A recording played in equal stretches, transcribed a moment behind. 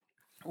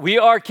We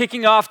are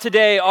kicking off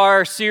today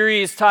our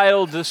series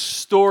titled The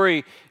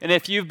Story. And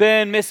if you've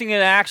been missing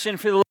in action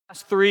for the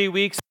last 3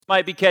 weeks, it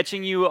might be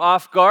catching you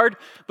off guard,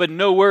 but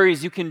no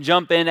worries, you can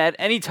jump in at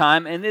any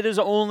time, and it is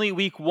only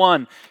week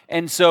 1.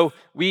 And so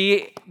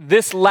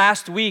this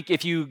last week,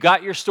 if you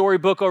got your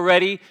storybook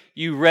already,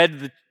 you read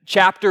the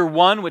chapter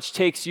 1, which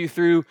takes you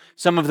through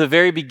some of the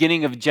very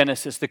beginning of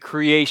Genesis, the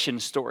creation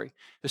story.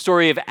 The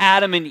story of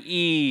Adam and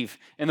Eve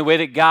and the way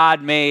that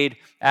God made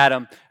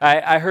Adam.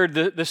 I heard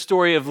the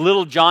story of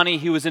little Johnny.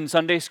 He was in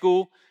Sunday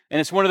school, and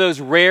it's one of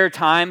those rare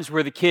times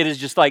where the kid is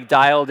just like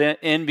dialed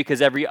in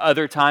because every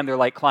other time they're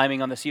like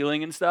climbing on the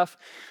ceiling and stuff.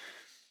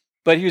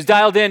 But he was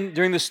dialed in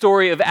during the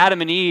story of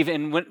Adam and Eve,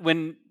 and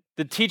when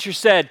the teacher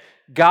said,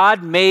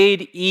 God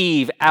made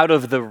Eve out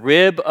of the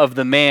rib of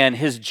the man,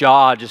 his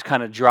jaw just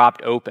kind of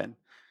dropped open.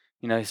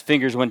 You know, his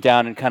fingers went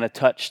down and kind of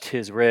touched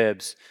his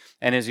ribs.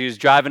 And as he was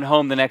driving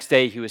home the next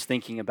day, he was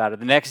thinking about it.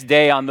 The next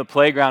day on the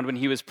playground when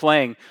he was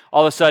playing,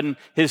 all of a sudden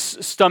his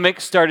stomach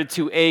started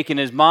to ache and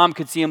his mom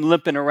could see him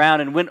limping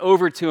around and went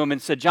over to him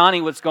and said, Johnny,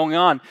 what's going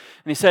on?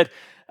 And he said,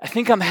 I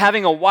think I'm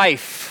having a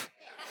wife.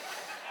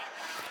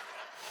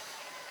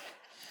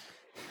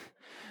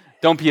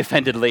 Don't be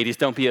offended, ladies.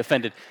 Don't be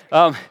offended.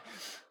 But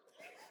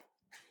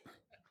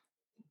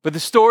the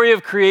story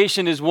of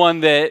creation is one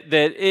that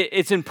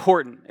it's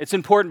important. It's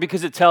important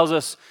because it tells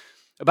us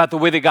about the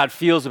way that God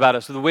feels about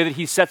us, or the way that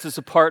he sets us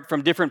apart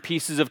from different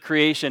pieces of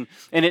creation.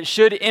 And it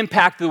should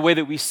impact the way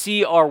that we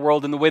see our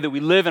world and the way that we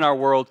live in our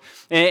world.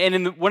 And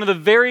in one of the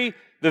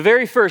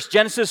very first,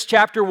 Genesis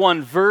chapter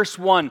 1, verse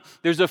 1,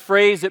 there's a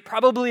phrase that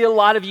probably a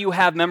lot of you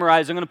have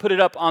memorized. I'm going to put it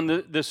up on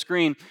the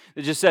screen.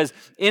 It just says,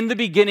 in the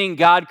beginning,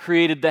 God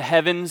created the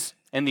heavens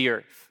and the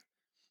earth.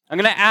 I'm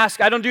going to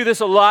ask, I don't do this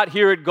a lot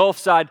here at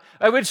Gulfside.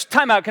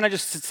 Time out, can I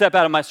just step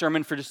out of my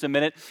sermon for just a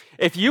minute?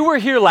 If you were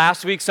here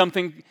last week,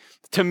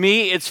 to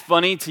me, it's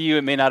funny. To you,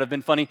 it may not have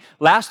been funny.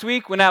 Last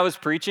week, when I was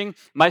preaching,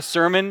 my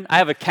sermon, I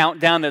have a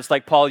countdown that's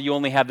like, Paul, you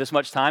only have this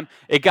much time.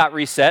 It got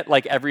reset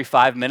like every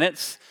 5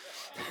 minutes.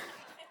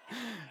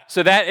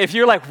 So that if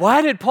you're like,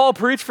 why did Paul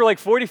preach for like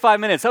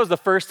 45 minutes? That was the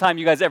first time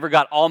you guys ever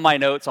got all my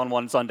notes on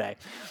one Sunday.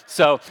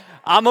 So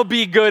I'm going to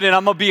be good and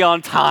I'm going to be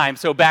on time.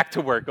 So back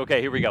to work. Okay,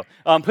 here we go.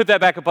 Put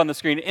that back up on the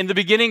screen. In the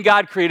beginning,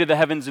 God created the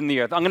heavens and the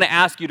earth. I'm going to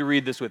ask you to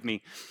read this with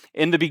me.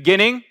 In the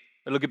beginning,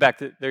 look it back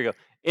to, there you go.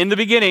 In the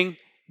beginning,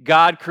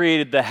 God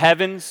created the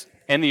heavens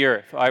and the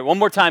earth. All right, one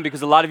more time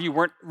because a lot of you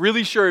weren't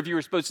really sure if you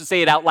were supposed to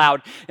say it out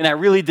loud, and I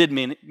really did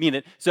mean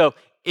it. So,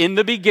 in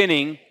the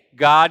beginning,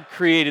 God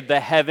created the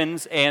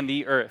heavens and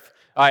the earth.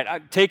 All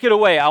right, take it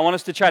away. I want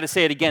us to try to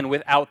say it again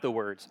without the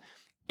words.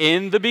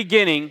 In the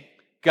beginning,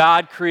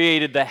 God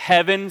created the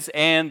heavens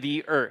and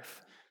the earth.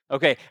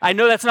 Okay, I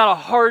know that's not a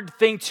hard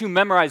thing to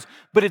memorize,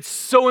 but it's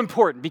so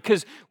important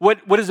because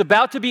what is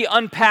about to be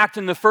unpacked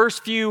in the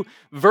first few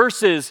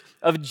verses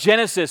of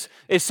Genesis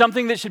is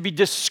something that should be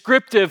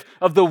descriptive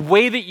of the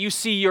way that you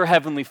see your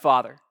Heavenly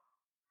Father.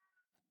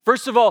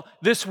 First of all,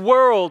 this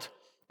world,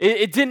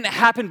 it didn't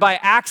happen by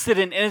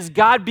accident, and as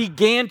God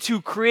began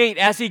to create,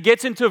 as he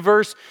gets into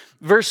verse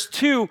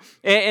 2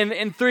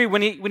 and 3,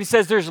 when he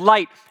says there's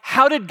light,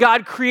 how did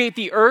God create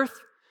the earth?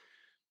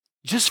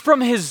 Just from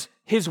his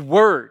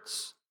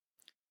words.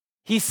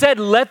 He said,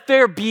 let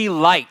there be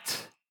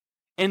light,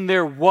 and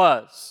there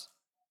was.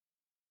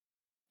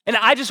 And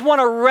I just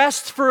want to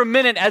rest for a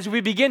minute as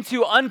we begin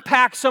to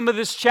unpack some of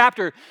this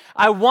chapter.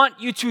 I want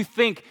you to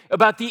think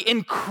about the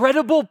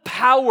incredible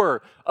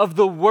power of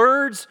the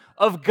words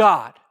of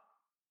God.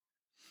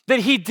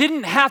 That he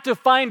didn't have to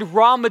find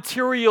raw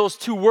materials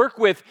to work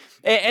with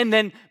and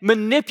then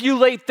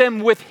manipulate them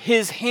with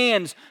his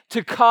hands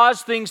to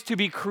cause things to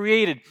be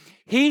created.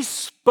 He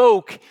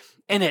spoke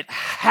and it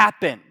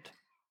happened.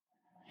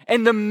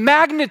 And the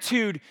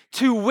magnitude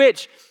to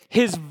which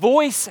his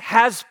voice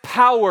has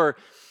power,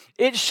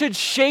 it should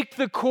shake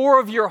the core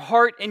of your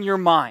heart and your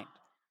mind.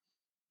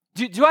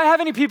 Do I have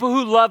any people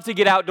who love to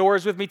get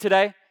outdoors with me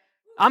today?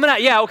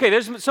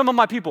 There's some of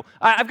my people.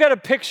 I've got a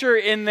picture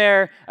in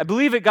there. I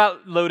believe it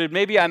got loaded.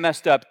 Maybe I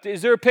messed up.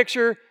 Is there a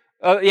picture?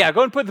 Go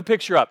and put the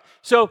picture up.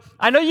 So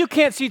I know you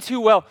can't see too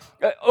well.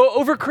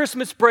 Over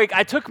Christmas break,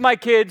 I took my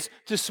kids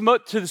to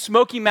the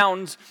Smoky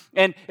Mountains,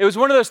 and it was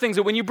one of those things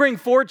that when you bring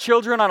 4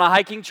 children on a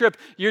hiking trip,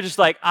 you're just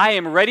like, I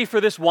am ready for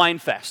this wine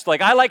fest.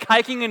 Like, I like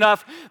hiking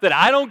enough that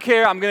I don't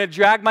care. I'm going to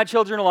drag my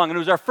children along. And it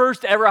was our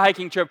first ever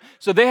hiking trip,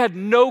 so they had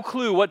no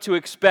clue what to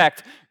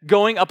expect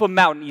going up a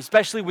mountain,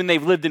 especially when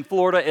they've lived in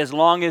Florida as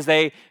long as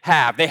they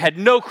have. They had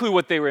no clue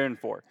what they were in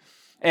for.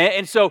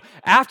 And so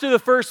after the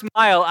first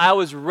mile, I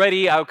was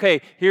ready. Okay,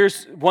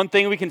 here's one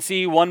thing we can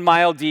see 1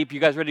 mile deep. You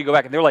guys ready to go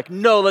back? And they were like,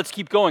 no, let's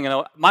keep going.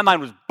 And my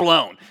mind was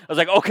blown. I was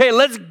like, okay,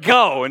 let's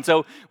go. And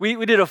so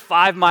we did a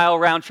 5-mile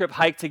round trip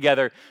hike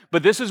together.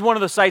 But this is one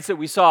of the sights that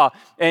we saw.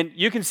 And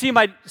you can see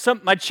my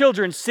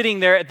children sitting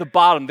there at the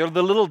bottom. They're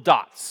the little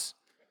dots.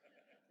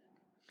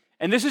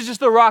 And this is just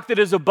the rock that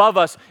is above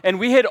us. And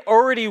we had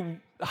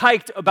already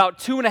hiked about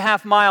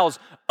 2.5 miles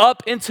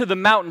up into the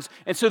mountains.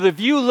 And so the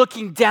view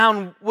looking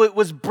down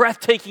was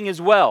breathtaking as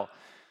well.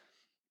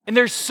 And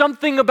there's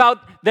something about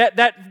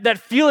that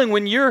feeling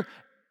when you're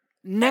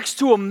next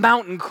to a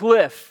mountain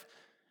cliff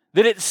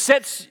that it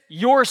sets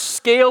your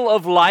scale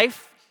of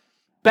life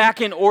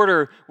back in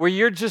order, where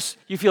you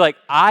feel like,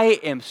 I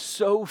am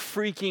so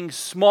freaking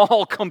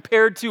small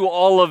compared to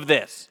all of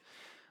this.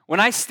 When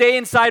I stay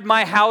inside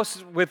my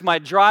house with my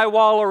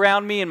drywall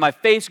around me and my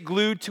face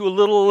glued to a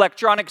little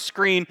electronic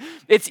screen,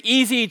 it's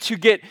easy to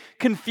get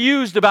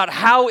confused about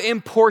how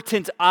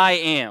important I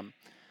am.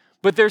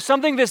 But there's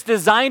something that's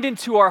designed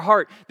into our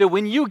heart that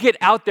when you get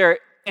out there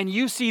and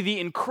you see the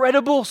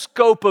incredible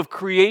scope of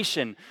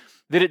creation,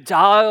 that it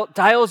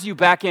dials you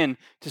back in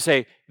to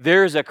say,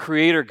 there's a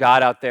creator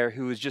God out there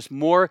who is just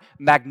more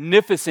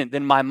magnificent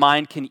than my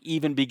mind can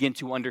even begin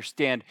to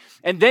understand.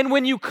 And then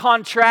when you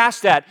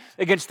contrast that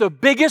against the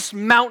biggest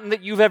mountain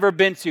that you've ever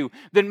been to,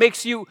 that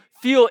makes you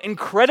feel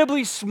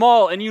incredibly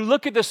small, and you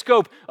look at the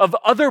scope of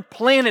other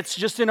planets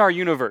just in our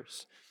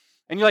universe,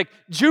 and you're like,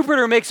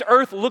 Jupiter makes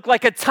Earth look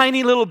like a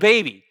tiny little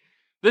baby.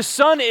 The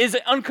sun is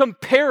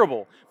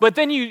uncomparable. But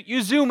then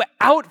you zoom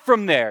out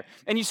from there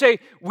and you say,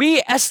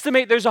 we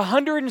estimate there's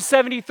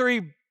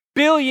 173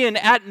 billion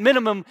at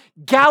minimum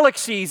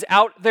galaxies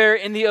out there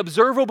in the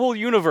observable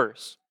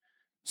universe.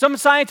 Some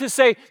scientists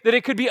say that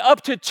it could be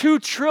up to 2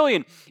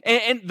 trillion.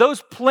 And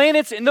those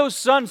planets and those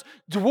suns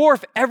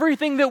dwarf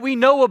everything that we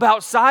know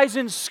about size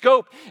and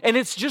scope. And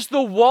it's just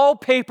the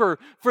wallpaper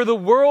for the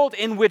world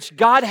in which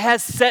God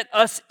has set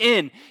us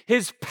in.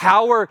 His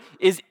power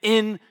is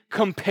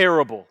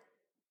incomparable.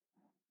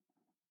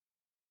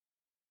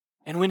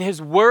 And when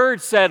his word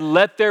said,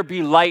 let there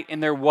be light,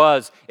 and there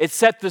was, it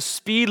set the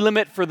speed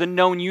limit for the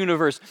known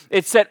universe.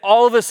 It set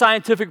all of the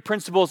scientific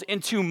principles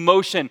into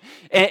motion.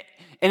 And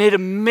it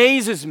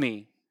amazes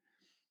me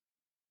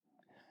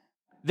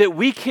that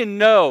we can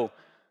know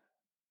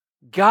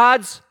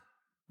God's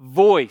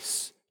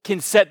voice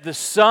can set the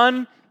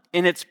sun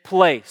in its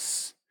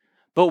place.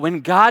 But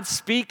when God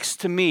speaks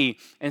to me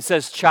and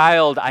says,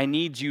 child, I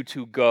need you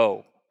to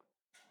go.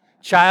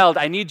 Child,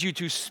 I need you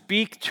to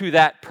speak to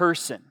that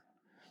person.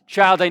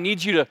 Child, I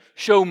need you to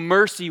show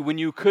mercy when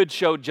you could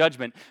show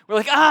judgment. We're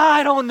like,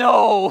 I don't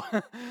know.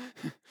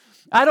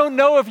 I don't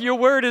know if your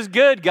word is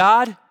good,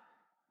 God.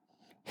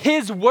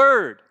 His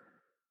word,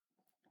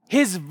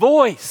 his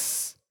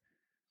voice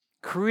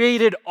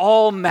created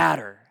all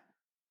matter.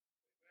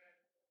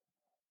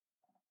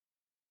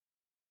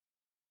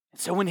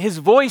 So when his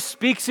voice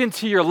speaks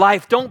into your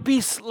life, don't be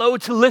slow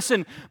to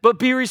listen, but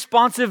be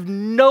responsive,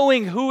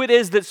 knowing who it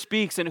is that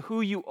speaks and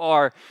who you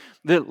are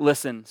that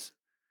listens.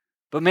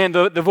 But man,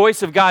 the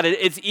voice of God,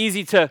 it's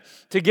easy to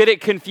get it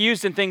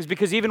confused in things,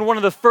 because even one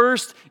of the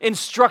first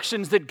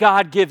instructions that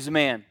God gives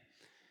man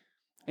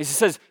is he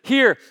says,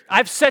 here,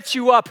 I've set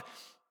you up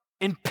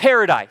in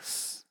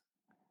paradise.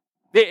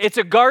 It's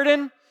a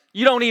garden.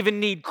 You don't even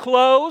need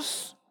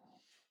clothes.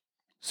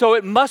 So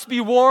it must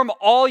be warm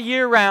all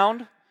year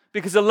round,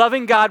 because a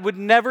loving God would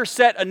never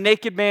set a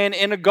naked man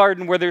in a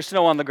garden where there's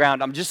snow on the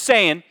ground. I'm just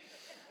saying.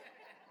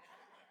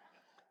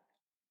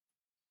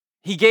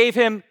 He gave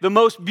him the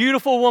most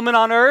beautiful woman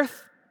on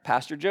earth.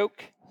 Pastor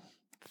joke.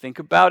 Think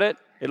about it.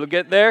 It'll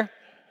get there.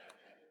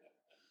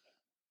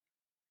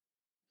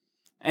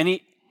 And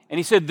he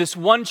said, this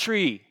one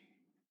tree,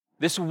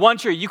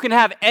 you can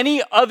have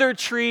any other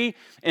tree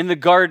in the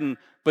garden,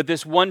 but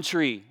this one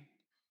tree,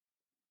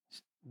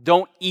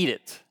 don't eat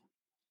it.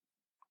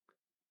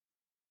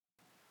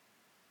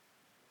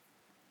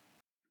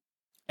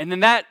 And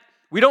then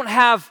we don't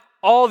have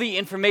all the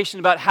information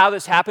about how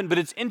this happened, but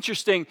it's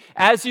interesting.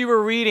 As you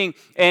were reading,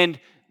 and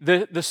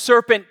the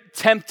serpent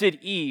tempted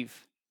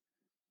Eve,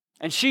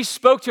 and she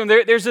spoke to him,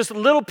 there's this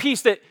little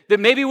piece that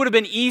maybe would have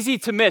been easy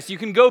to miss. You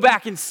can go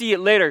back and see it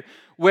later,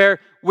 where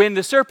when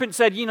the serpent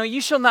said,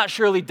 you shall not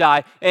surely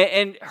die,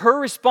 and her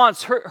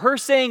response, her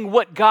saying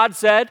what God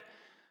said,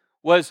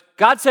 was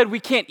God said we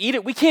can't eat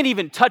it, we can't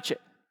even touch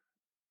it.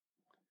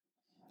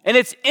 And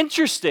it's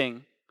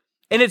interesting,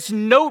 and it's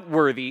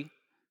noteworthy,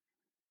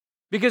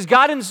 because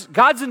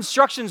God's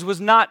instructions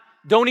was not,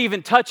 don't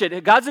even touch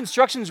it. God's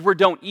instructions were,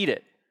 don't eat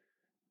it.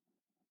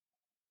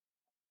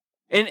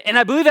 And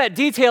I believe that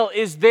detail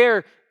is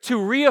there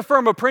to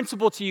reaffirm a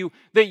principle to you,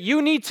 that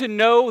you need to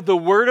know the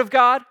Word of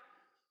God,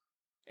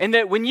 and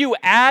that when you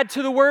add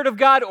to the Word of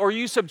God or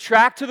you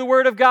subtract to the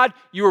Word of God,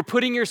 you are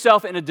putting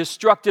yourself in a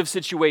destructive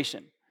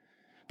situation.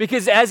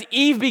 Because as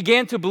Eve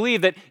began to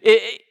believe that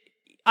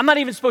I'm not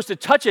even supposed to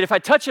touch it, if I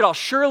touch it, I'll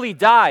surely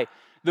die.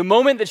 The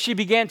moment that she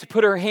began to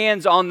put her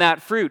hands on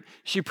that fruit,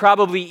 she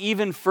probably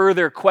even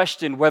further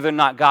questioned whether or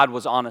not God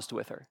was honest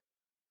with her.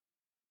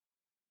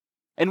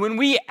 And when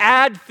we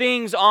add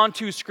things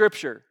onto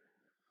Scripture,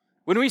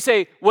 when we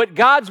say what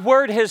God's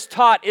Word has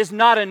taught is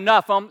not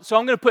enough, so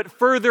I'm going to put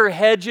further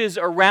hedges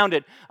around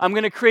it. I'm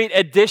going to create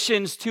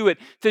additions to it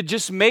to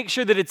just make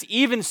sure that it's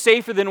even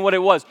safer than what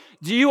it was.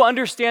 Do you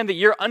understand that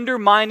you're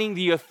undermining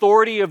the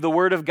authority of the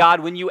Word of God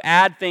when you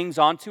add things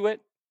onto it?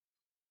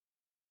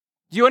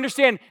 Do you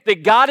understand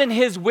that God in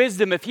his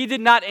wisdom, if he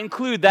did not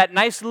include that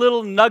nice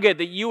little nugget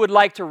that you would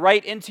like to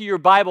write into your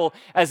Bible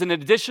as an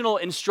additional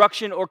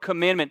instruction or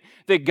commandment,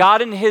 that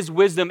God in his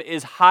wisdom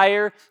is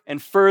higher and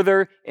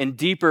further and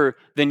deeper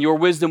than your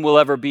wisdom will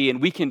ever be,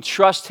 and we can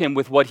trust him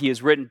with what he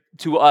has written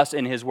to us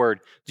in his word.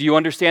 Do you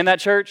understand that,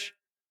 church?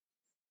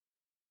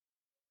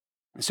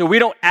 So we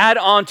don't add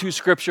on to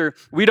Scripture,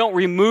 we don't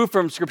remove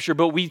from Scripture,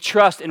 but we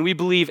trust and we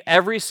believe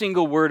every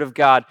single word of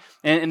God.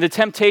 And the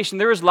temptation,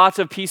 there is lots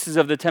of pieces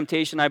of the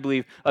temptation, I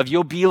believe, of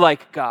you'll be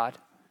like God,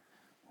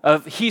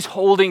 of he's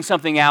holding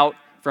something out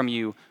from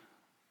you.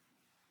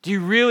 Do you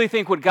really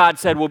think what God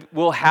said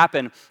will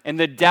happen? And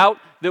the doubt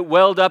that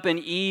welled up in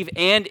Eve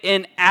and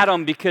in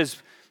Adam,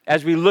 because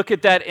as we look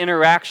at that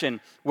interaction,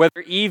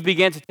 whether Eve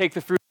began to take the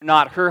fruit or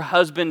not, her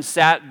husband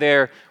sat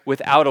there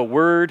without a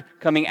word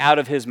coming out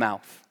of his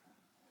mouth.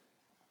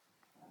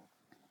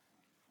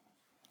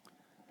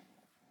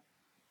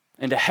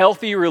 And a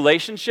healthy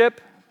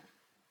relationship,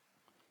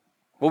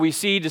 what we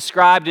see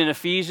described in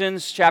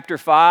Ephesians chapter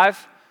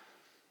 5,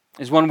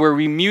 is one where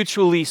we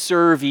mutually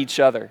serve each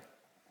other.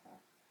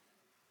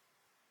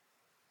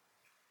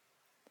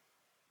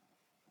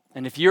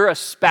 And if you're a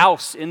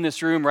spouse in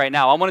this room right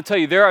now, I want to tell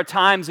you there are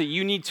times that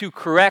you need to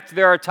correct.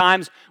 There are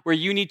times where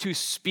you need to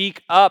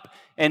speak up.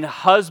 And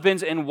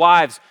husbands and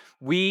wives,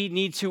 we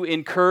need to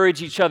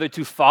encourage each other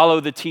to follow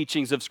the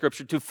teachings of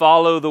Scripture, to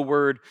follow the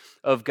Word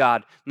of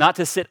God, not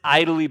to sit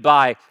idly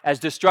by as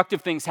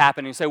destructive things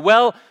happen and say,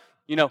 well,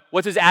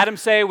 what does Adam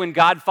say when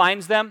God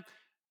finds them?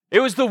 It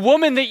was the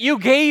woman that you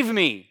gave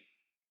me.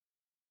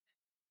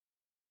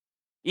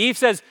 Eve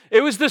says,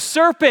 it was the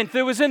serpent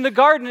that was in the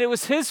garden. It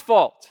was his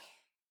fault.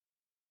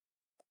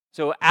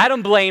 So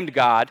Adam blamed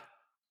God.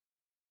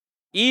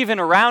 Eve, in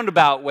a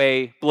roundabout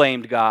way,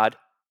 blamed God.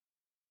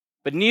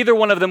 But neither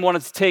one of them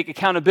wanted to take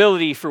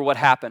accountability for what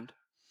happened.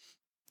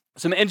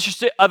 Some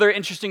other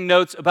interesting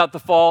notes about the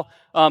fall.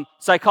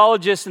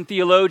 Psychologists and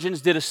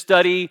theologians did a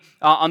study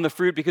on the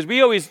fruit because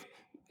we always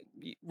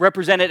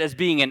represent it as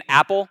being an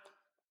apple.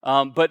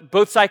 But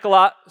both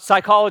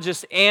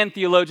psychologists and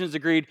theologians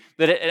agreed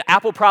that an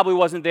apple probably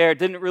wasn't there. It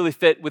didn't really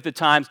fit with the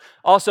times.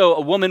 Also,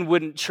 a woman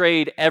wouldn't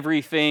trade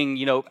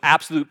everything,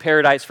 absolute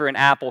paradise for an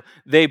apple.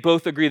 They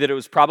both agree that it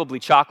was probably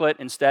chocolate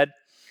instead.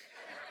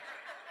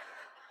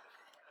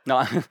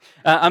 No,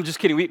 I'm just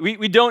kidding.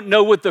 We don't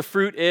know what the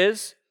fruit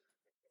is,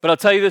 but I'll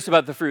tell you this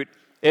about the fruit.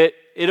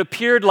 It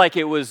appeared like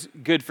it was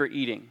good for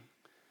eating,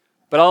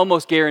 but I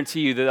almost guarantee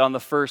you that on the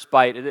first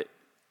bite,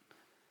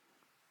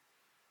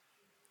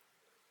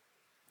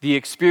 the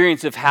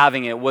experience of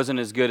having it wasn't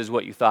as good as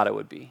what you thought it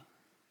would be.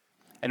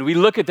 And we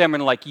look at them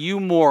and like, you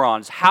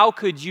morons, how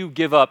could you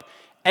give up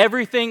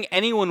everything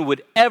anyone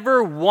would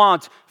ever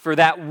want for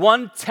that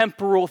one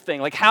temporal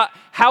thing? Like,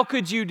 how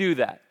could you do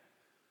that?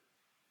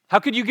 How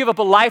could you give up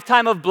a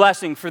lifetime of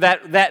blessing for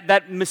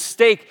that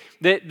mistake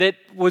that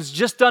was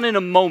just done in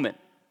a moment?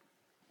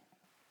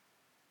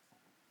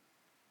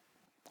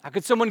 How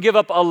could someone give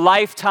up a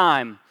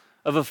lifetime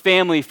of a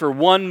family for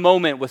one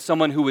moment with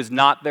someone who was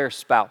not their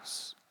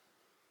spouse?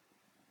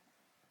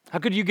 How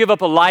could you give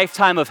up a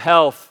lifetime of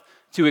health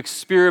to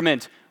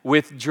experiment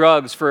with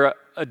drugs for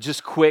a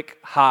just quick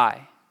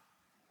high?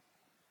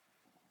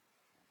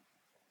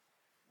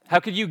 How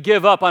could you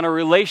give up on a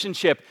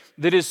relationship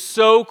that is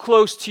so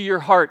close to your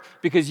heart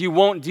because you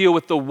won't deal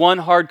with the one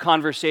hard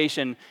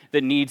conversation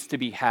that needs to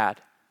be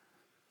had?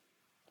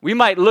 We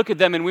might look at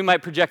them and we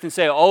might project and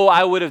say, oh,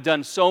 I would have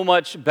done so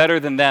much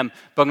better than them.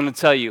 But I'm going to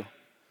tell you,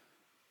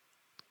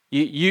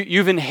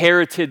 you've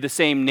inherited the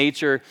same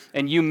nature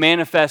and you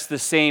manifest the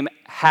same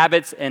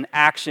habits and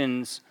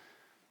actions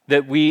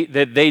that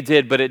they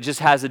did, but it just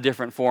has a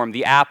different form.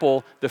 The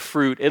apple, the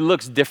fruit, it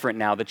looks different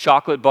now. The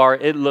chocolate bar,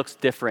 it looks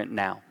different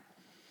now.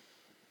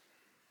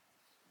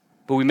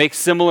 But we make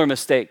similar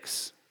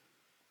mistakes.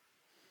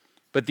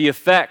 But the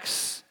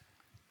effects,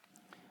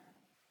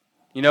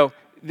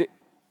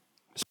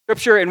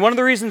 Scripture, and one of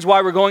the reasons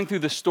why we're going through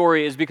the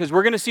story is because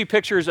we're going to see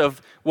pictures of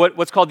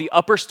what's called the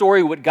upper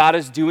story, what God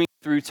is doing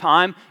through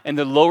time, and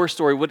the lower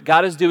story, what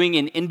God is doing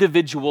in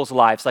individuals'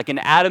 lives, like in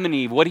Adam and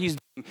Eve, what he's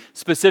doing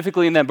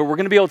specifically in them. But we're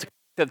going to be able to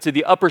connect that to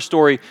the upper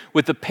story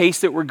with the pace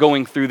that we're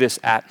going through this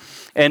at.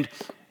 And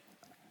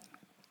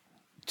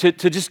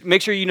to just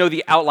make sure you know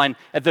the outline,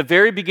 at the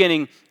very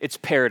beginning, it's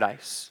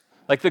paradise.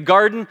 Like the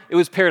garden, it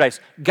was paradise.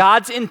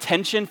 God's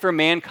intention for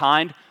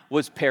mankind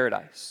was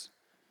paradise.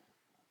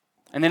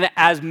 And then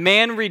as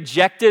man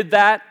rejected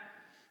that,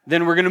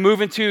 then we're going to move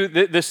into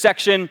the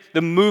section,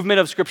 the movement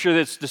of Scripture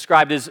that's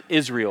described as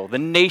Israel, the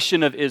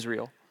nation of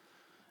Israel.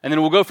 And then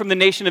we'll go from the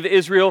nation of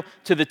Israel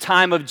to the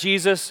time of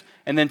Jesus,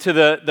 and then to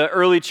the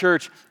early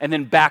church, and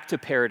then back to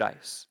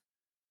paradise.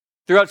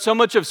 Throughout so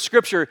much of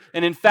Scripture,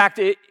 and in fact,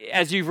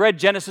 as you've read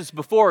Genesis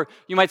before,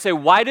 you might say,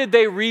 why did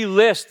they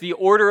relist the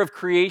order of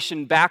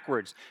creation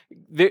backwards?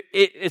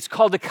 It's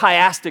called a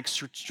chiastic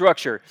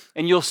structure,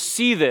 and you'll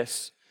see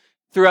this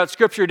throughout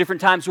Scripture at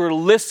different times where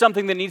it'll list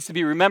something that needs to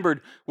be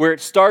remembered, where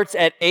it starts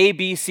at A,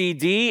 B, C,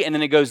 D, and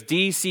then it goes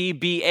D, C,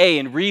 B, A,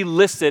 and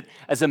relists it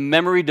as a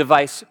memory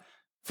device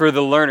for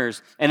the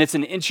learners. And it's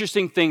an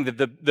interesting thing that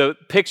the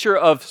picture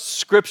of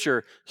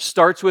Scripture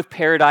starts with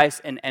paradise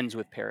and ends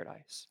with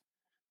paradise.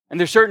 And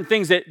there's certain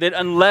things that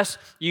unless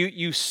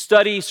you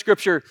study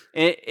Scripture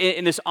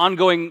in this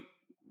ongoing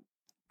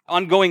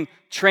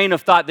train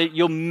of thought, that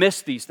you'll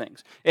miss these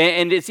things.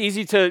 And it's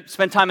easy to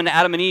spend time in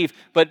Adam and Eve,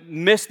 but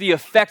miss the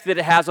effect that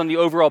it has on the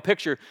overall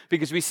picture,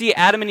 because we see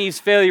Adam and Eve's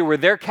failure where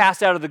they're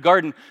cast out of the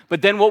garden,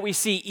 but then what we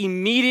see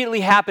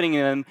immediately happening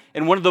in them,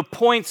 and one of the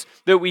points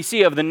that we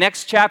see of the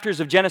next chapters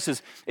of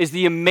Genesis, is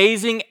the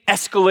amazing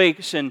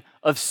escalation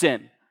of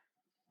sin.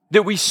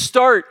 That we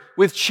start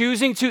with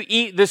choosing to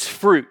eat this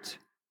fruit.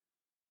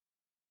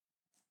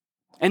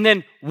 And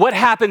then what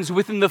happens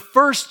within the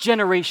first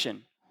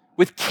generation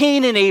with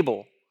Cain and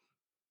Abel?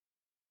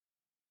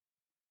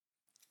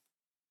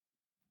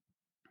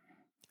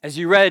 As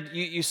you read,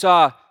 you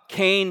saw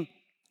Cain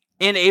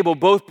and Abel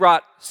both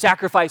brought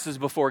sacrifices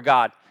before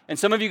God. And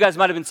some of you guys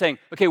might have been saying,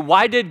 okay,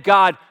 why did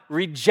God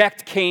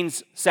reject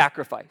Cain's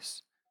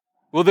sacrifice?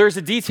 Well, there's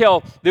a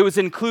detail that was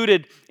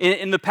included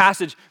in the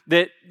passage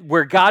that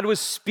where God was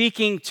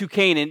speaking to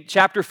Cain in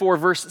chapter 4,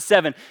 verse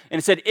 7. And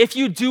it said, if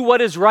you do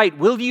what is right,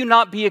 will you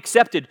not be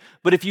accepted?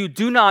 But if you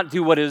do not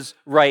do what is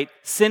right,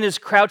 sin is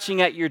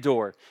crouching at your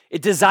door.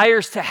 It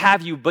desires to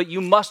have you, but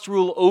you must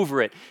rule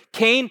over it.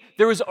 Cain,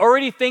 there was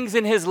already things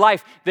in his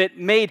life that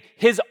made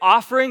his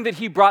offering that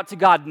he brought to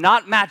God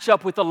not match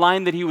up with the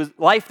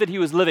life that he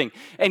was living.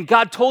 And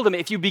God told him,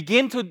 if you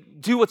begin to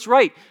do what's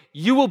right,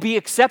 you will be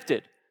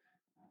accepted.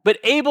 But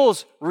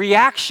Abel's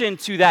reaction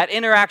to that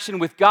interaction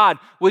with God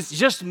was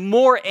just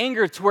more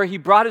anger, to where he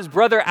brought his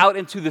brother out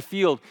into the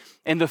field.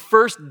 And the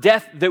first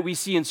death that we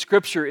see in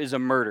Scripture is a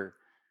murder.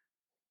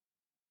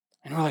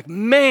 And we're like,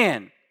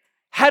 man,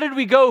 how did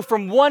we go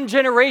from one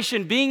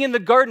generation being in the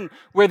garden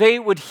where they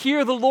would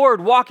hear the Lord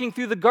walking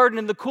through the garden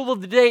in the cool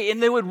of the day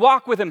and they would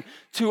walk with him,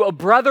 to a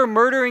brother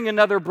murdering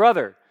another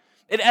brother?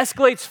 It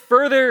escalates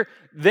further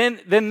than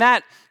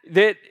that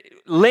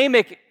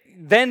Lamech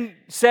then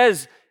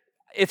says,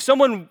 if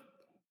someone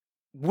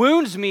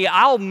wounds me,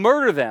 I'll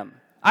murder them.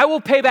 I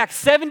will pay back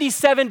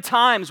 77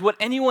 times what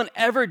anyone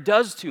ever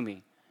does to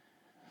me.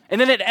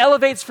 And then it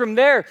elevates from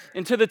there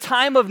into the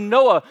time of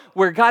Noah,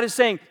 where God is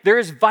saying there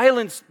is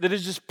violence that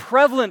is just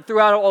prevalent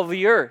throughout all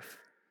the earth.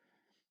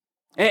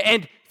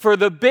 And for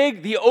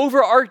the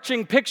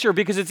overarching picture,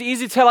 because it's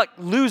easy to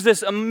lose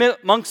this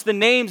amongst the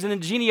names and the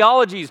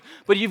genealogies,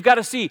 but you've got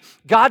to see,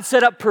 God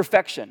set up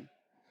perfection.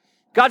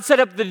 God set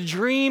up the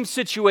dream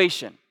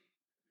situation.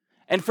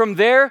 And from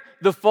there,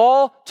 the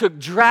fall took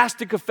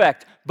drastic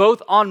effect,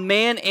 both on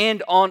man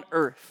and on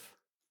earth,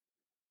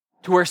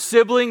 to where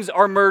siblings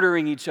are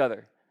murdering each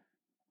other,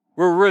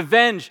 where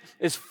revenge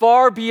is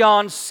far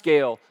beyond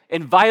scale,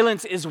 and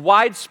violence is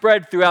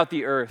widespread throughout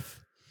the earth.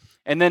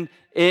 And then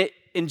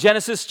in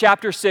Genesis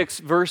chapter 6,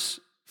 verse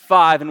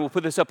 5, and we'll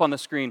put this up on the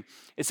screen,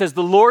 it says,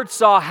 the Lord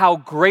saw how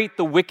great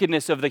the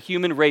wickedness of the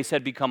human race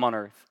had become on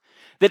earth,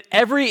 that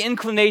every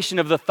inclination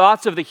of the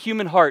thoughts of the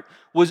human heart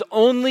was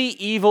only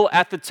evil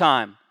at the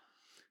time.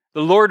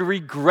 The Lord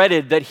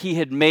regretted that he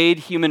had made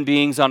human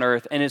beings on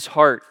earth, and his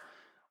heart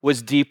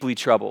was deeply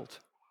troubled.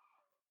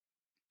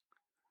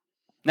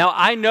 Now,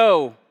 I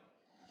know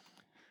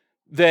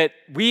that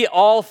we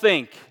all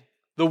think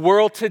the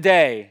world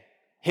today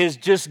has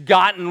just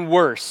gotten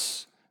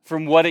worse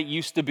from what it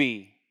used to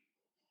be.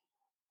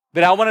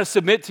 But I want to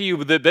submit to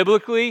you that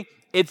biblically,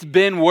 it's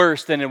been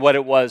worse than what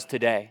it was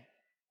today.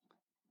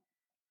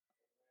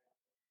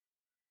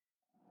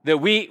 That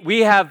we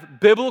have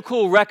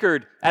biblical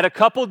record at a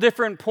couple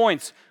different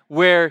points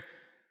where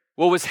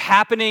what was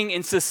happening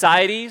in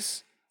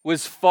societies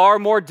was far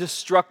more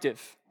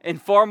destructive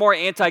and far more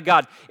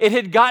anti-God. It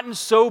had gotten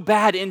so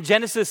bad in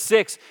Genesis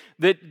 6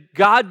 that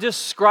God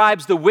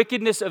describes the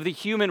wickedness of the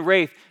human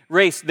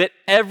race, that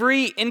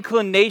every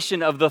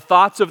inclination of the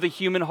thoughts of the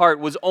human heart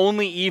was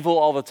only evil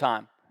all the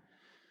time.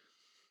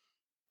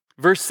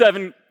 Verse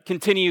 7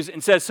 continues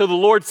and says, so the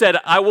Lord said,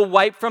 I will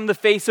wipe from the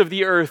face of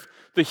the earth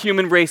the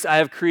human race I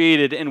have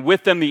created, and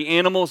with them the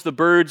animals, the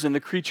birds, and the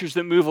creatures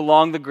that move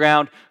along the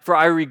ground, for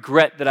I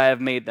regret that I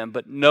have made them.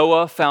 But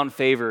Noah found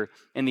favor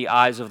in the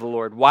eyes of the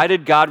Lord. Why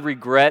did God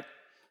regret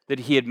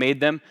that he had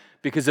made them?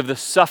 Because of the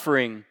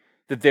suffering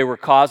that they were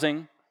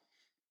causing,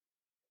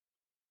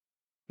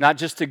 not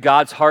just to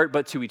God's heart,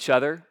 but to each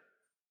other.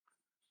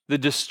 The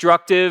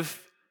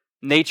destructive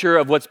nature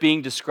of what's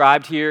being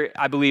described here,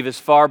 I believe, is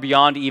far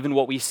beyond even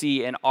what we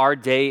see in our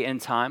day and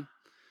time.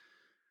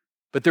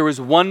 But there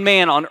was one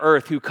man on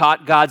earth who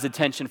caught God's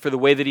attention for the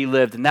way that he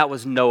lived, and that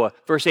was Noah.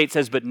 Verse 8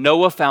 says, but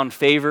Noah found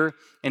favor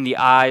in the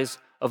eyes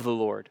of the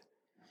Lord.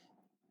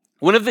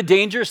 One of the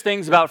dangerous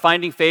things about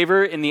finding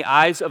favor in the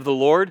eyes of the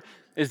Lord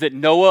is that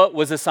Noah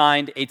was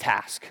assigned a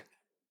task.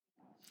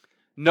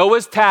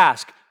 Noah's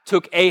task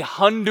took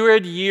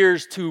 100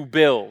 years to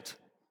build.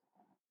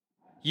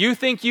 You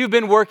think you've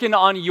been working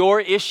on your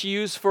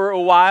issues for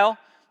a while?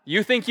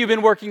 You think you've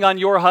been working on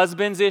your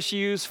husband's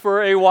issues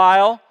for a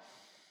while?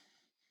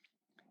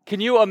 Can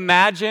you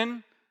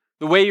imagine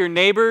the way your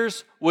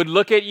neighbors would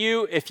look at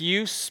you if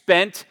you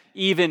spent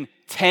even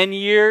 10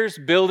 years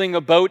building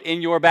a boat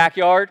in your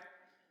backyard?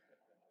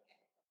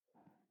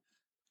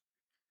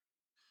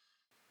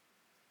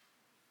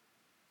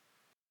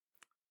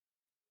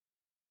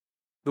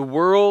 The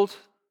world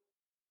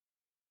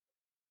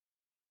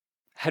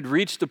had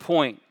reached a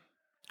point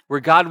where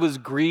God was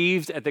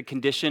grieved at the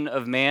condition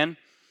of man.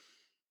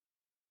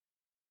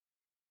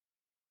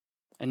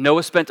 And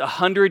Noah spent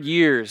 100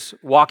 years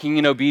walking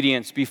in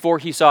obedience before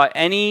he saw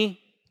any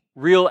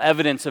real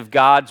evidence of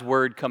God's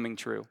word coming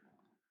true.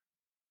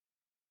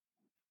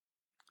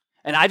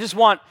 And I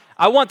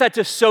want that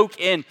to soak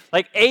in,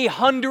 like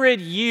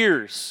 100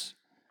 years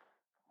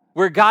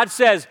where God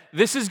says,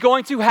 this is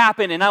going to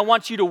happen and I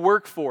want you to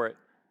work for it.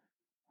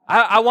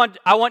 I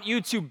want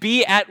you to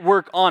be at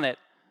work on it.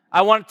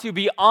 I want it to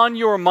be on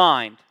your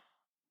mind.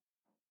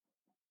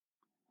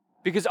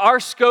 Because our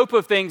scope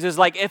of things is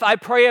like, if I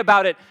pray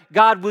about it,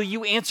 God, will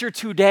you answer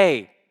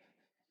today?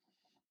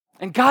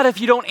 And God, if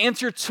you don't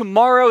answer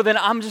tomorrow, then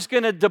I'm just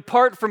going to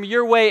depart from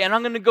your way and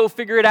I'm going to go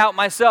figure it out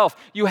myself.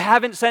 You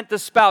haven't sent the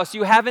spouse.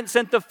 You haven't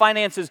sent the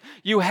finances.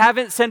 You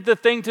haven't sent the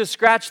thing to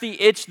scratch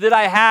the itch that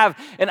I have.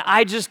 And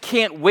I just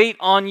can't wait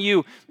on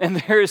you. And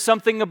there is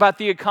something about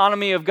the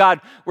economy of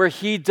God where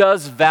he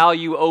does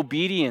value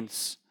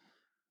obedience.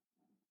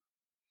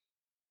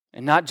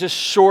 And not just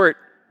short,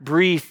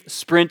 brief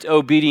sprint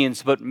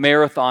obedience, but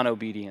marathon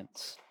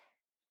obedience.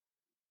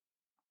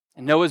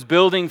 And Noah's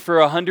building for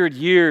 100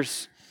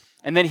 years.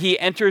 And then he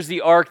enters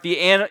the ark. The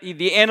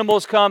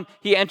animals come.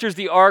 He enters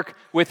the ark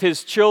with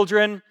his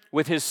children,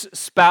 with his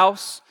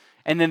spouse.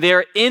 And then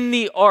they're in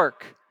the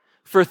ark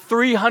for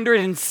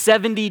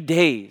 370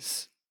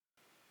 days.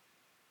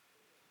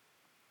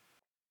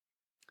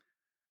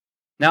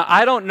 Now,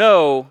 I don't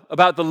know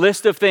about the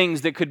list of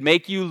things that could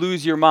make you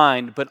lose your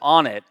mind, but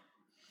on it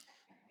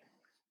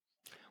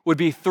would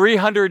be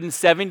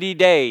 370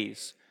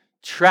 days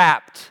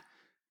trapped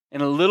in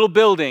a little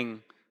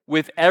building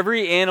with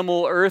every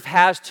animal earth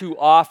has to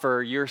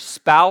offer, your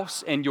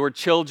spouse and your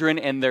children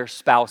and their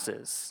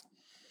spouses.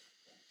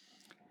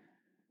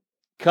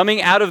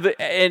 Coming out of the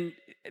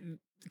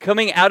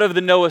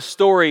Noah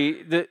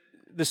story,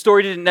 the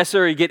story didn't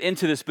necessarily get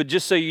into this, but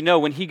just so you know,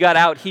 when he got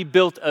out, he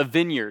built a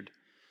vineyard.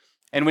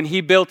 And when he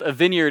built a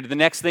vineyard, the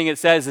next thing it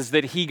says is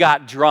that he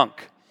got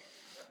drunk.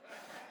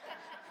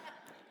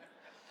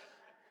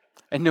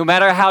 And no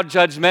matter how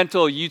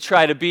judgmental you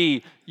try to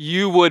be,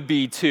 you would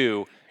be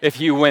too if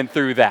you went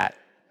through that.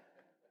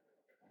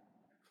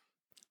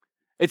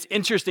 It's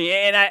interesting,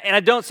 and I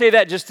don't say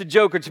that just to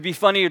joke or to be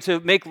funny or to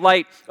make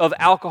light of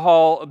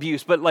alcohol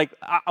abuse, but like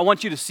I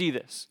want you to see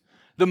this.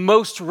 The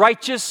most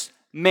righteous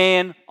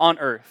man on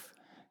earth,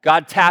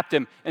 God tapped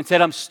him and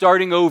said, I'm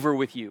starting over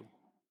with you.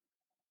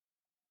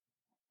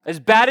 As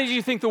bad as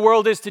you think the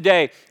world is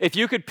today, if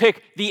you could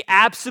pick the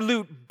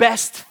absolute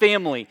best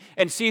family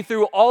and see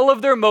through all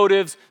of their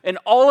motives and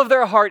all of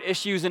their heart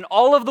issues and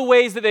all of the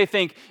ways that they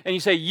think, and you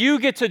say, you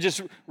get to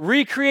just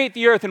recreate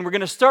the earth and we're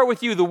going to start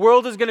with you, the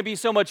world is going to be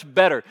so much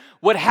better.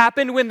 What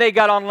happened when they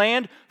got on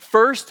land?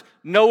 First,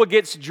 Noah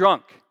gets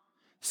drunk.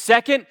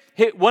 Second,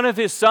 one of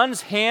his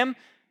sons, Ham,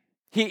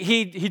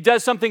 he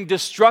does something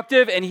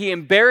destructive and he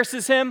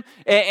embarrasses him.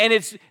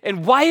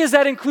 And why is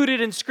that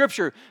included in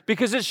Scripture?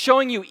 Because it's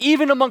showing you,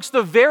 even amongst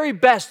the very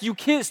best, you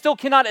still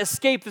cannot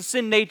escape the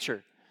sin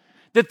nature.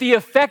 That the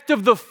effect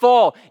of the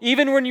fall,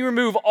 even when you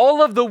remove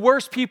all of the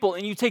worst people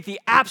and you take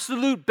the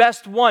absolute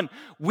best one,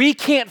 we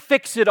can't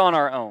fix it on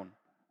our own.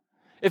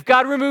 If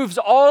God removes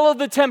all of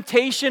the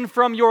temptation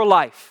from your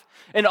life,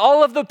 and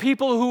all of the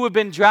people who have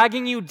been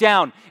dragging you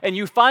down, and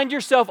you find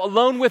yourself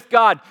alone with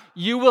God,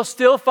 you will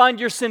still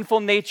find your sinful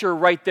nature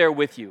right there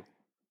with you.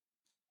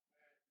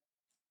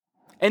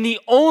 And the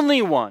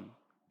only one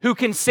who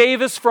can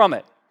save us from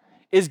it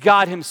is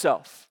God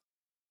himself.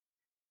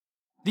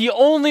 The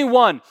only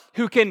one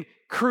who can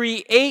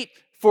create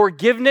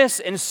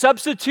forgiveness and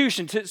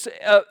substitution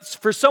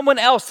for someone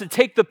else to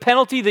take the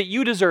penalty that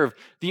you deserve,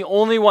 the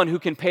only one who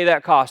can pay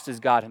that cost is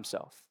God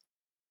himself.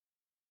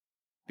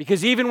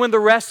 Because even when the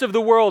rest of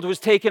the world was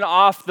taken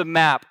off the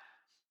map,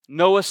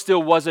 Noah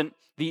still wasn't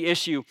the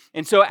issue.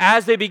 And so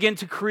as they begin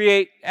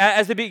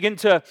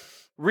to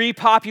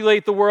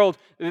repopulate the world,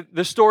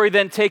 the story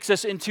then takes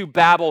us into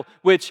Babel,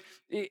 which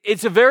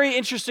it's a very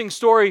interesting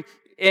story.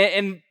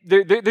 And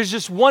there's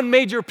just one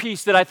major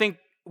piece that I think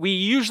we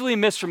usually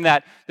miss from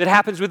that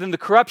happens within the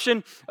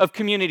corruption of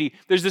community.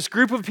 There's this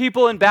group of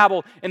people in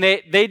Babel, and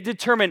they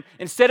determine,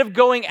 instead of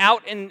going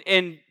out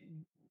and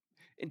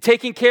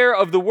taking care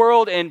of the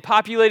world and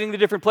populating the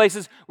different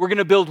places, we're going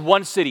to build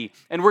one city,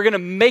 and we're going to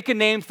make a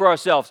name for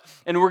ourselves,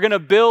 and we're going to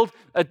build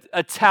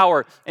a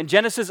tower. And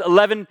Genesis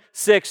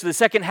 11:6, the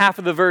second half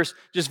of the verse,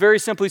 just very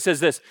simply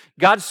says this.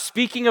 God's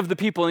speaking of the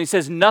people, and he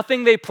says,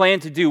 nothing they plan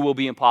to do will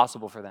be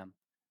impossible for them.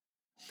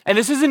 And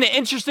this is an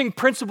interesting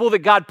principle that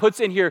God puts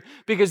in here,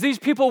 because these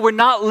people were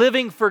not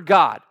living for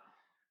God.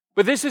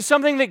 But this is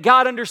something that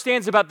God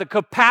understands about the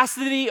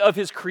capacity of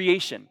his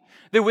creation.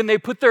 That when they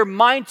put their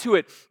mind to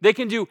it, they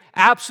can do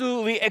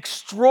absolutely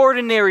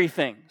extraordinary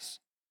things.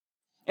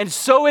 And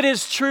so it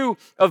is true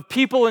of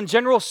people in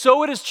general,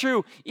 so it is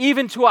true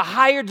even to a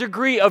higher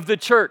degree of the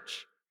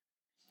church.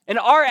 And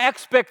our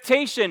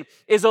expectation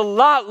is a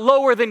lot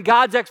lower than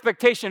God's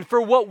expectation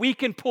for what we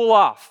can pull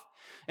off.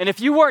 And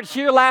if you weren't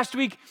here last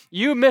week,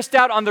 you missed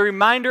out on the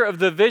reminder of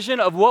the vision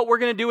of what we're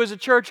going to do as a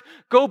church.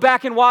 Go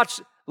back and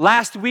watch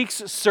last week's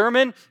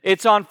sermon.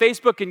 It's on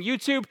Facebook and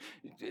YouTube.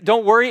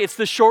 Don't worry, it's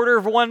the shorter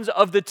ones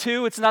of the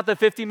two. It's not the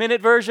 50-minute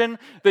version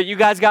that you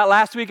guys got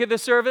last week at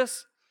this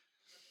service.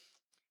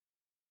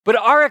 But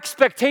our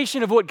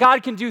expectation of what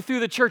God can do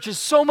through the church is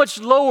so much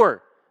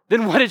lower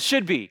than what it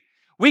should be.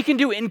 We can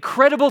do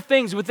incredible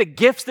things with the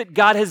gifts that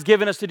God has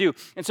given us to do.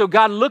 And so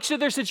God looks at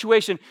their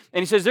situation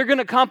and he says they're going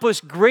to accomplish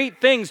great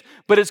things,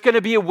 but it's going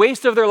to be a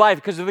waste of their life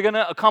because they're going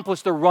to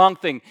accomplish the wrong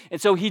thing. And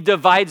so he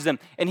divides them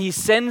and he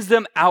sends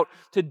them out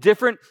to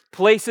different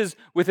places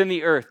within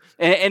the earth.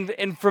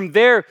 And from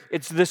there,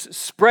 it's this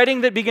spreading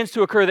that begins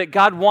to occur that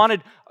God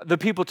wanted the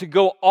people to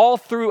go all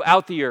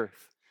throughout the earth.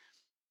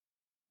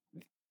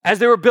 As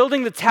they were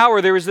building the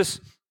tower, there was this.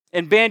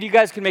 And band, you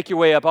guys can make your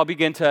way up. I'll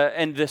begin to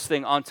end this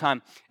thing on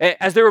time.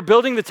 As they were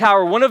building the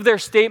tower, one of their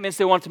statements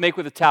they wanted to make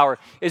with the tower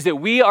is that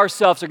we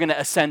ourselves are going to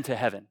ascend to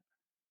heaven.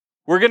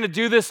 We're going to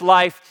do this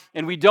life,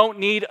 and we don't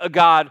need a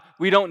God.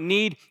 We don't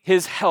need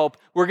his help.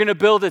 We're going to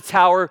build a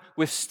tower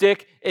with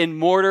stick and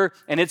mortar,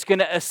 and it's going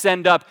to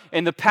ascend up.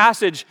 And the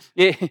passage,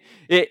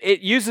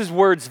 it uses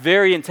words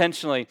very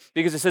intentionally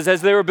because it says,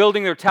 as they were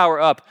building their tower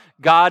up,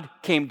 God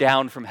came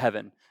down from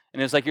heaven.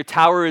 And it's like, your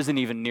tower isn't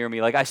even near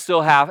me. Like, I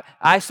still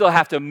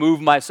have to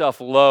move myself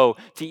low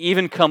to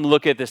even come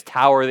look at this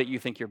tower that you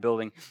think you're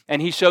building.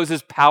 And he shows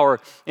his power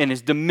and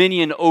his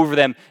dominion over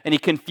them. And he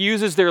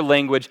confuses their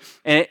language.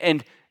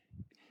 And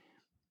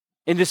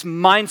in this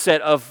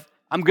mindset of,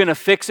 I'm going to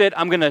fix it.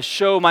 I'm going to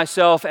show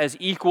myself as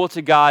equal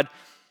to God.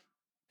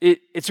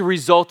 It's a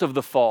result of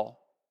the fall.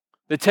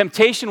 The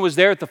temptation was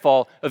there at the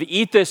fall of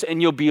eat this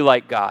and you'll be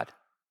like God.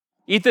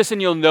 Eat this and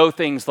you'll know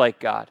things like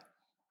God.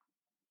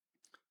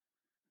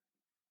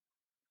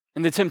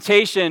 And the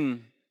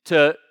temptation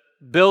to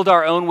build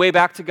our own way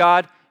back to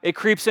God, it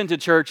creeps into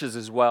churches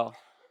as well.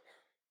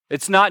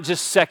 It's not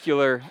just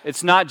secular.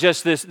 It's not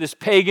just this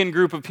pagan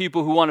group of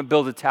people who want to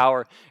build a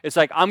tower. It's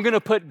like, I'm going to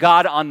put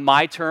God on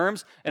my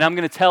terms, and I'm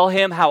going to tell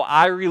him how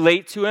I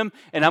relate to him,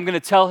 and I'm going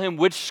to tell him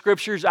which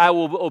scriptures I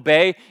will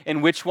obey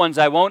and which ones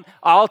I won't.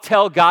 I'll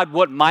tell God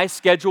what my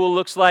schedule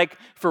looks like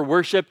for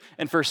worship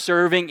and for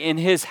serving in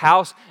his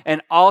house,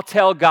 and I'll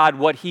tell God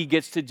what he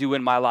gets to do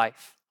in my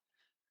life.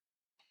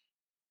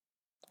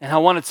 And I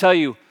want to tell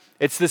you,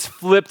 it's this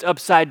flipped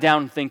upside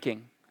down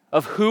thinking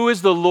of who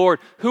is the Lord,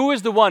 who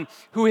is the one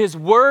who his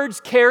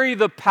words carry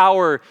the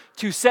power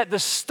to set the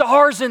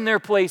stars in their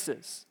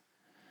places.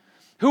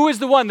 Who is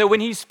the one that when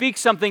he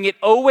speaks something, it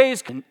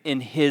always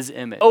in his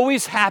image,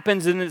 always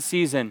happens in its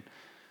season.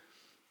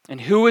 And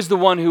who is the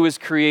one who is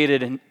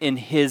created in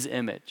his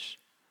image?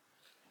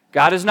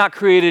 God is not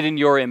created in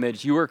your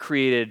image, you are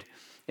created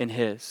in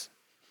his.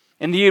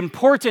 And the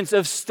importance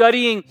of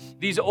studying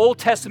these Old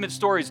Testament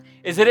stories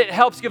is that it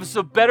helps give us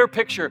a better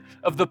picture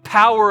of the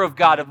power of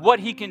God, of what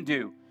he can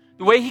do,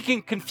 the way he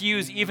can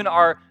confuse even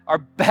our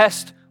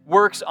best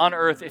works on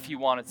earth if he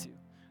wanted to,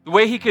 the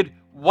way he could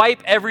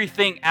wipe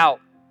everything out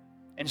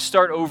and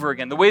start over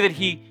again, the way that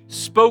he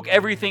spoke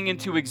everything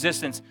into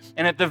existence.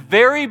 And at the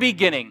very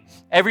beginning,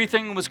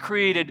 everything was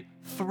created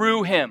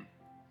through him,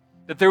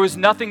 that there was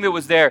nothing that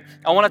was there.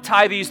 I want to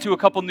tie these to a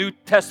couple New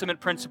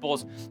Testament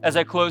principles as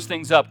I close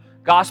things up.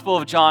 Gospel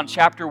of John,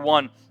 chapter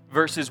 1,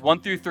 verses 1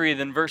 through 3, and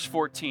then verse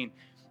 14.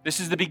 This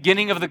is the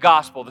beginning of the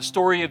gospel, the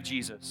story of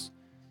Jesus.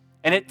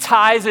 And it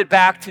ties it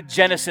back to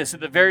Genesis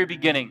at the very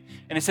beginning.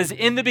 And it says,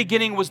 in the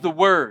beginning was the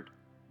Word.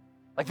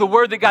 Like the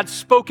Word that God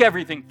spoke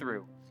everything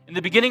through. In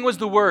the beginning was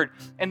the Word,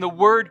 and the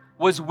Word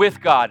was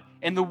with God,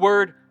 and the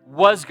Word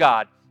was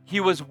God. He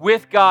was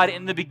with God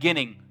in the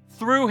beginning.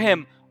 Through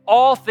him,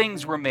 all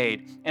things were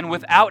made, and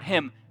without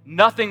him,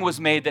 nothing was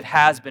made that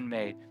has been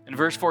made. In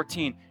verse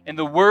 14, and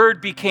the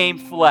Word became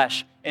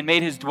flesh and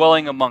made his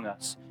dwelling among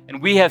us. And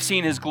we have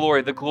seen his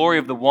glory, the glory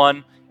of the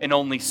one and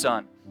only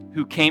Son,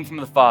 who came from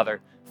the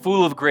Father,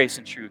 full of grace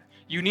and truth.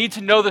 You need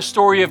to know the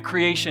story of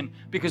creation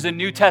because the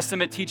New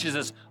Testament teaches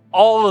us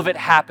all of it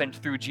happened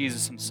through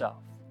Jesus himself.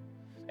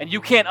 And you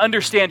can't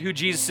understand who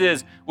Jesus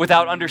is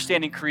without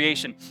understanding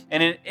creation.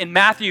 And in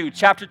Matthew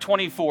chapter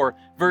 24,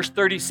 verse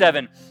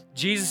 37,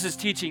 Jesus is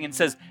teaching and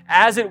says,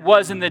 as it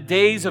was in the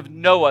days of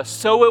Noah,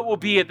 so it will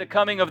be at the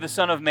coming of the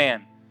Son of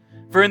Man.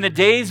 For in the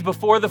days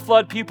before the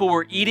flood, people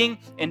were eating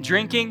and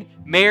drinking,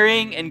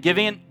 marrying and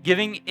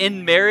giving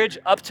in marriage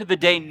up to the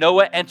day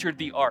Noah entered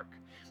the ark.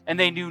 And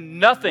they knew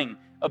nothing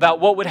about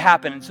what would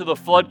happen until the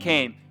flood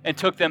came and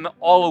took them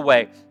all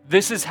away.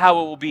 This is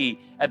how it will be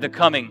at the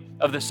coming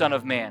of the Son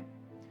of Man.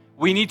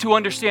 We need to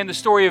understand the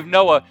story of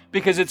Noah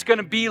because it's going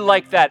to be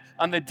like that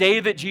on the day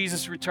that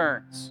Jesus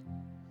returns.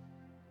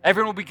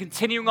 Everyone will be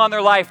continuing on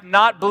their life,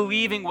 not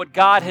believing what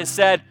God has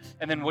said,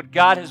 and then what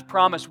God has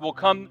promised will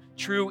come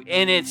true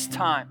in its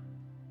time.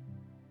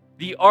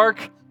 The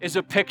ark is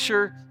a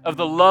picture of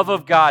the love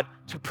of God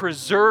to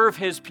preserve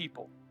his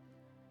people.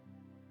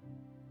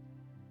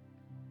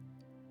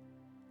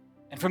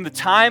 And from the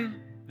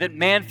time that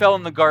man fell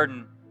in the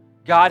garden,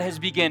 God has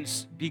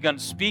begun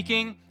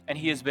speaking, and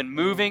he has been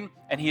moving,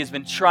 and he has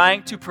been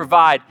trying to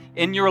provide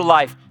in your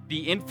life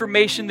the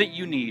information that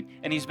you need.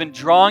 And he's been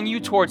drawing you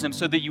towards him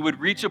so that you would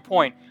reach a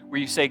point where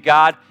you say,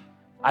 God,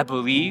 I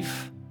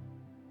believe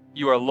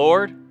you are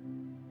Lord.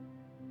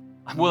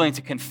 I'm willing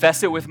to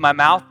confess it with my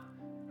mouth.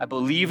 I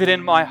believe it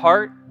in my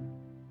heart.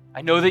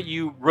 I know that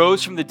you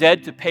rose from the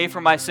dead to pay for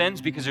my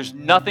sins, because there's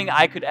nothing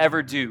I could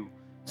ever do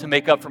to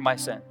make up for my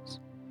sins,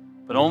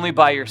 but only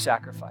by your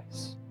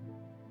sacrifice.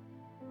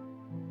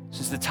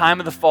 Since the time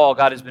of the fall,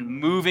 God has been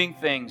moving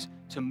things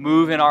to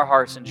move in our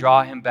hearts and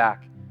draw him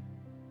back.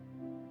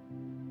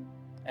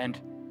 And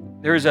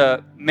there's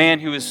a man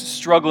who is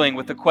struggling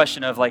with the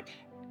question of, like,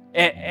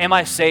 am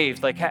I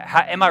saved? Like,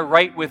 am I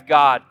right with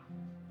God?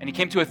 And he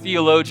came to a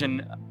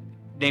theologian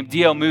named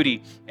D.L.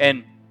 Moody,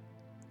 and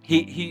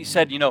he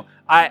said,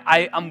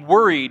 I'm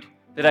worried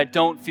that I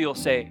don't feel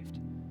saved.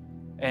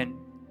 And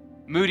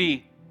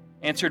Moody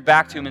answered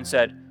back to him and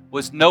said,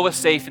 was Noah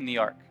safe in the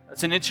ark?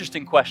 That's an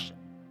interesting question.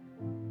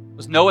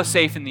 Was Noah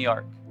safe in the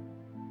ark?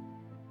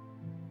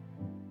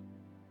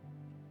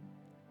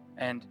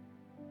 And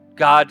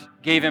God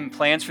gave him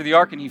plans for the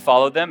ark, and he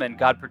followed them, and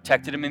God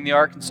protected him in the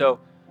ark. And so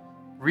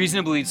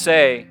reasonably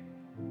say,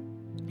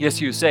 yes,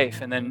 he was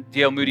safe. And then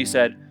D.L. Moody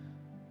said,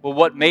 well,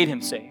 what made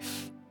him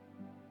safe?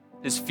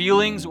 His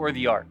feelings or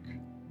the ark?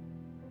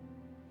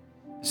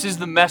 This is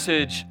the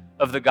message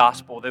of the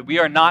gospel, that we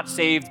are not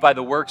saved by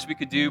the works we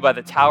could do, by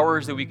the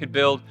towers that we could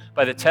build,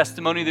 by the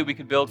testimony that we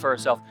could build for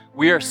ourselves.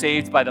 We are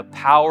saved by the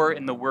power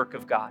and the work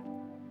of God.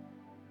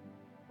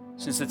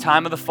 Since the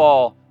time of the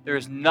fall, there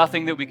is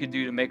nothing that we could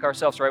do to make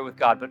ourselves right with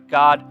God, but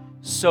God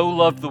so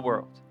loved the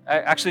world.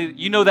 Actually,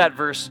 you know that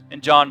verse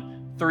in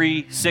John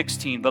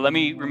 3:16, but let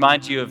me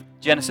remind you of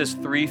Genesis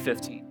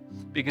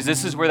 3:15, because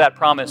this is where that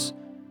promise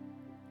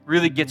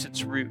really gets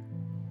its root.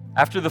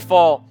 After the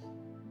fall,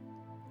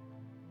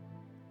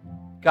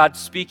 God's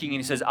speaking, and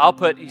he says,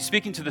 he's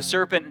speaking to the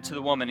serpent and to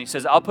the woman. He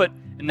says, I'll put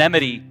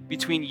enmity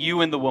between you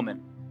and the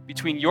woman,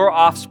 between your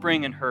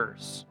offspring and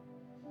hers.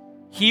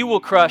 He will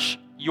crush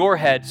your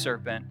head,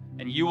 serpent,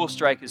 and you will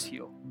strike his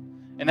heel.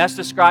 And that's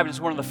described as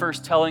one of the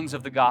first tellings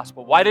of the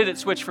gospel. Why did it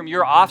switch from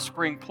your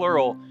offspring,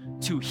 plural,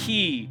 to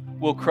he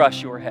will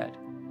crush your head?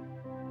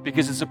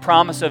 Because it's a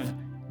promise of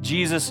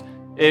Jesus.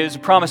 It is a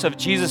promise of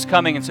Jesus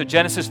coming. And so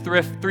Genesis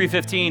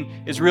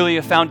 3:15 is really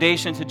a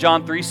foundation to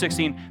John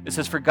 3:16 that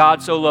says, for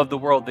God so loved the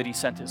world that he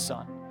sent his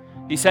son.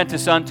 He sent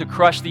his son to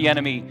crush the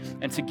enemy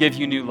and to give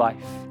you new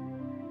life.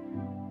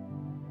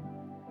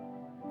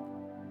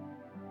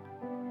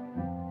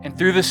 And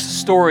through this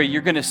story,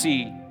 you're going to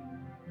see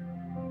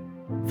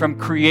from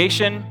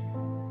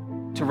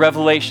creation to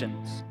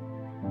Revelations,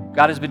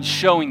 God has been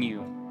showing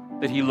you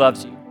that he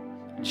loves you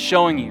and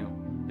showing you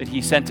that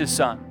he sent his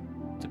son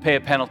to pay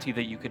a penalty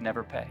that you could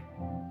never pay.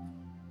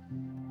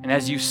 And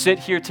as you sit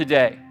here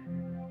today,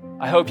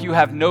 I hope you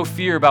have no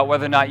fear about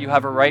whether or not you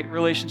have a right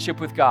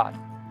relationship with God.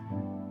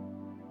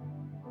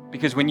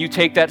 Because when you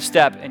take that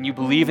step and you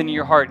believe in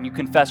your heart and you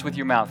confess with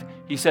your mouth,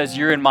 he says,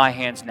 you're in my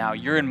hands now.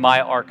 You're in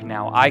my ark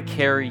now. I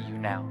carry you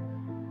now.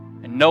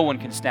 And no one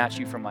can snatch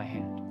you from my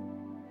hand.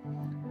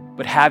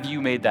 But have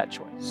you made that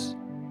choice?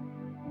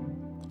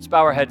 Let's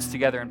bow our heads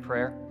together in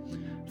prayer.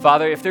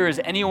 Father, if there is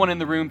anyone in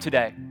the room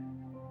today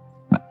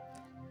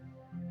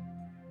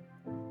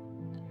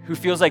who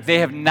feels like they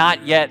have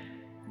not yet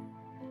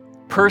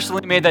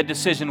personally made that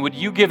decision, would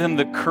you give them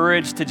the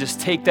courage to just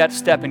take that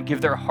step and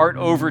give their heart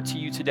over to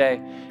you today?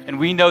 And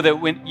we know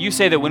that when you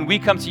say that when we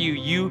come to you,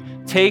 you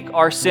take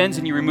our sins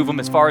and you remove them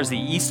as far as the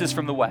east is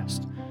from the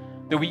west.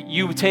 That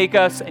you take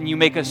us and you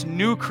make us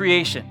new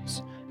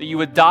creations. That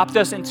you adopt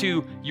us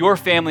into your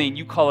family and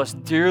you call us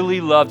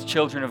dearly loved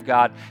children of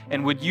God.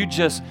 And would you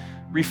just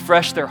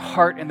refresh their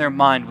heart and their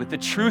mind with the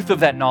truth of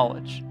that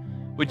knowledge?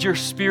 Would your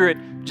Spirit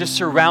just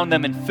surround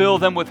them and fill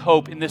them with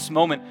hope in this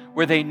moment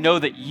where they know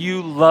that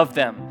you love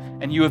them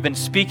and you have been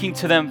speaking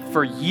to them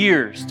for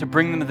years to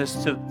bring them to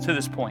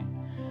this point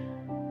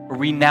where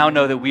we now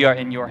know that we are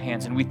in your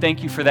hands. And we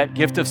thank you for that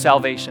gift of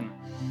salvation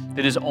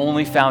that is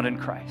only found in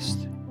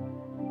Christ.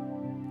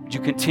 Would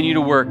you continue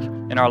to work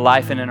in our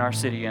life and in our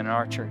city and in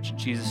our church? In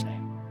Jesus'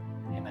 name,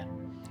 amen.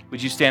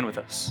 Would you stand with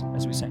us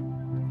as we sing?